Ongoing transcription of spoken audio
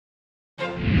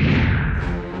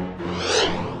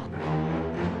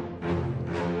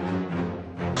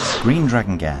Green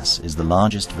Dragon Gas is the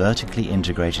largest vertically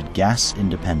integrated gas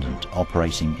independent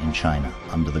operating in China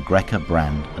under the Greka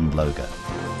brand and logo.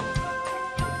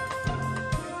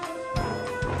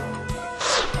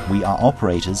 We are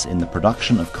operators in the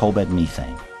production of coalbed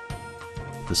methane,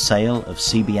 the sale of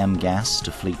CBM gas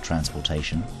to fleet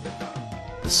transportation,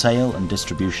 the sale and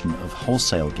distribution of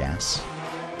wholesale gas,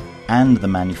 and the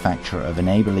manufacture of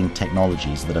enabling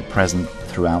technologies that are present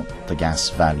throughout the gas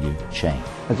value chain.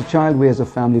 As a child, we as a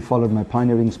family followed my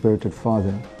pioneering spirited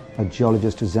father, a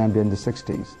geologist to Zambia in the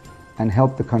 60s, and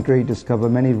helped the country discover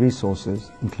many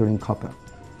resources, including copper.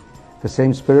 The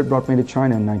same spirit brought me to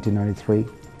China in 1993.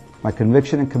 My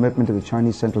conviction and commitment to the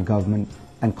Chinese central government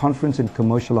and confidence in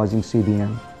commercializing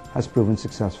CBM has proven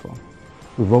successful.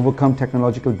 We've overcome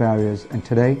technological barriers, and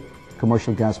today,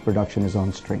 commercial gas production is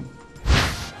on stream.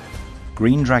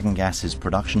 Green Dragon Gas's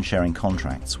production sharing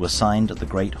contracts were signed at the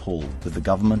Great Hall with the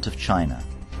government of China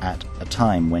at a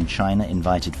time when China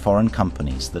invited foreign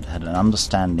companies that had an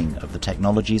understanding of the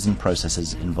technologies and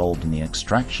processes involved in the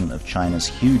extraction of China's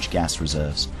huge gas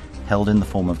reserves held in the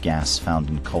form of gas found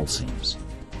in coal seams.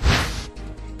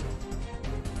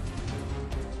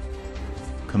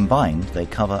 Combined, they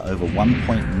cover over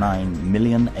 1.9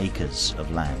 million acres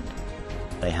of land.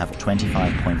 They have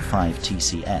 25.5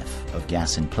 TCF of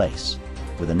gas in place,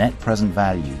 with a net present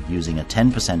value using a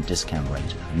 10% discount rate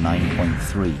of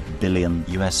 $9.3 billion.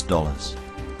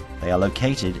 They are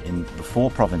located in the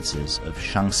 4 provinces of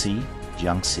Shanxi,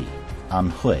 Jiangxi,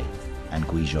 Anhui and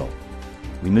Guizhou.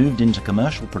 We moved into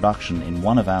commercial production in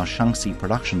one of our Shanxi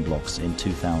production blocks in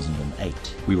 2008.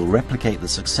 We will replicate the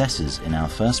successes in our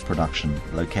first production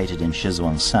located in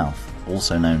Sichuan South,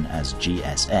 also known as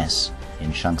GSS,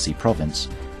 in Shanxi province,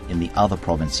 in the other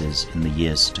provinces in the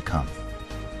years to come.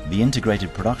 The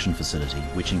integrated production facility,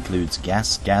 which includes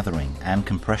gas gathering and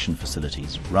compression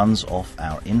facilities, runs off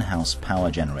our in-house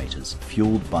power generators,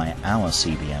 fueled by our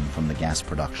CBM from the gas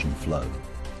production flow.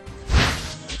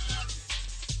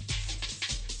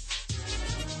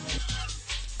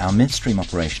 Our midstream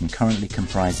operation currently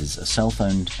comprises a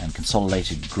self-owned and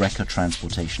consolidated Greka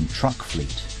transportation truck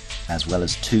fleet, as well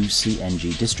as 2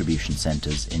 CNG distribution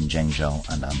centers in Jiangxi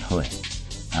and Anhui.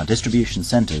 Our distribution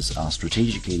centers are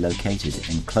strategically located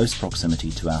in close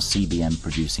proximity to our CBM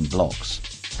producing blocks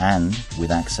and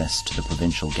with access to the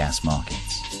provincial gas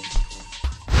markets.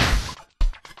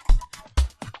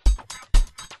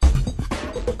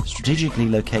 Strategically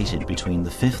located between the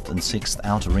 5th and 6th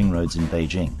outer ring roads in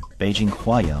Beijing, Beijing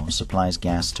Huayao supplies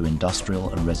gas to industrial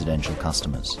and residential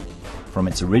customers. From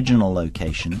its original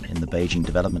location in the Beijing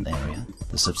development area,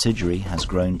 the subsidiary has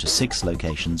grown to 6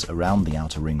 locations around the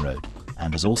outer ring road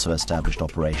and has also established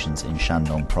operations in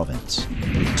Shandong province.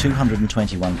 With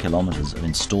 221 kilometers of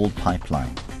installed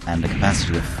pipeline and a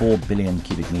capacity of 4 billion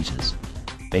cubic meters,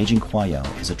 Beijing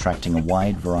Huayao is attracting a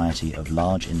wide variety of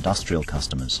large industrial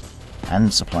customers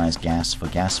and supplies gas for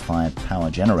gas-fired power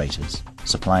generators,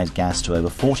 supplies gas to over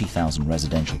 40,000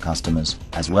 residential customers,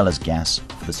 as well as gas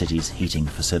for the city's heating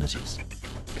facilities.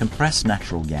 Compressed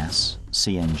natural gas,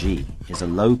 CNG, is a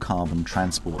low-carbon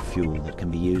transport fuel that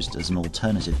can be used as an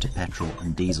alternative to petrol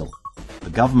and diesel. The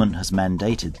government has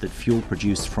mandated that fuel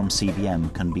produced from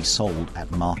CBM can be sold at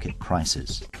market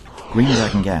prices. Green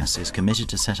Dragon Gas is committed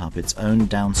to set up its own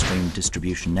downstream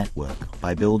distribution network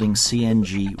by building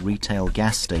CNG retail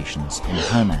gas stations in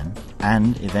Henan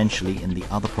and eventually in the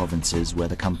other provinces where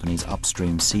the company's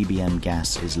upstream CBM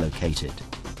gas is located.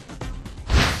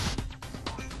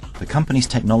 The company's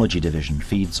technology division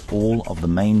feeds all of the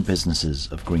main businesses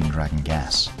of Green Dragon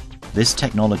Gas. This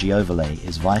technology overlay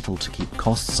is vital to keep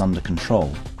costs under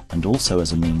control and also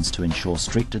as a means to ensure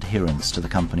strict adherence to the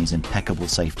company's impeccable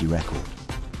safety record.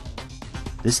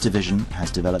 This division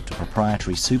has developed a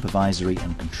proprietary supervisory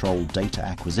and control data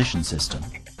acquisition system,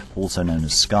 also known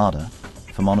as SCADA,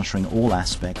 for monitoring all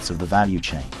aspects of the value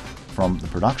chain, from the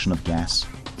production of gas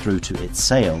through to its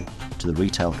sale to the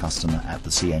retail customer at the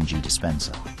CNG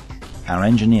dispenser. Our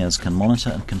engineers can monitor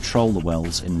and control the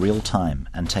wells in real time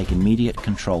and take immediate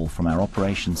control from our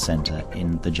operations center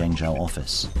in the Jiangxi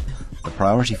office. The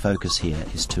priority focus here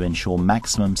is to ensure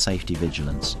maximum safety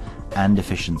vigilance and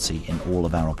efficiency in all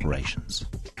of our operations.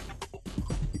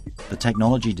 The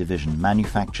technology division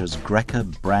manufactures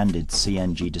Greka-branded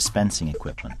CNG dispensing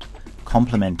equipment,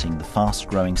 complementing the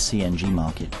fast-growing CNG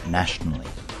market nationally.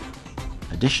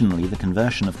 Additionally, the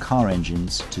conversion of car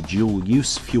engines to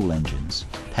dual-use fuel engines,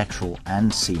 petrol and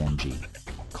CNG,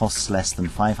 costs less than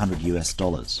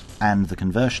 $500, and the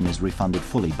conversion is refunded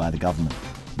fully by the government,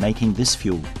 making this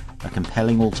fuel a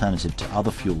compelling alternative to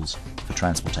other fuels for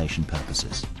transportation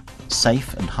purposes.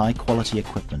 Safe and high-quality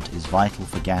equipment is vital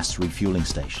for gas refueling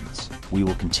stations. we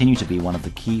will continue to be one of the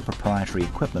key proprietary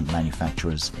equipment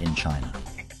manufacturers in China.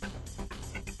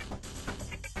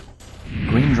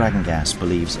 Green Dragon Gas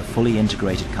believes a fully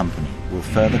integrated company will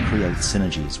further create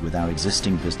synergies with our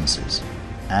existing businesses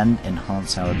and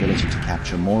enhance our ability to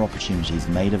capture more opportunities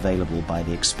made available by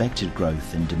the expected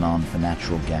growth in demand for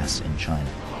natural gas in China.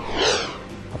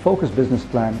 A focused business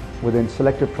plan within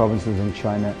selected provinces in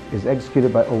China is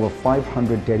executed by over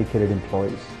 500 dedicated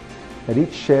employees that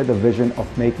each share the vision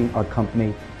of making our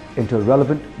company into a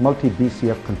relevant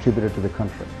multi-BCF contributor to the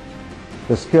country.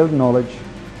 The skilled knowledge,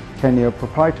 tenure,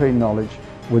 proprietary knowledge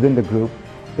within the group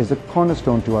is a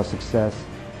cornerstone to our success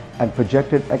and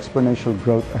projected exponential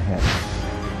growth ahead.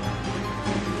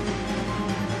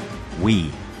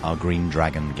 We are Green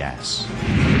Dragon Gas.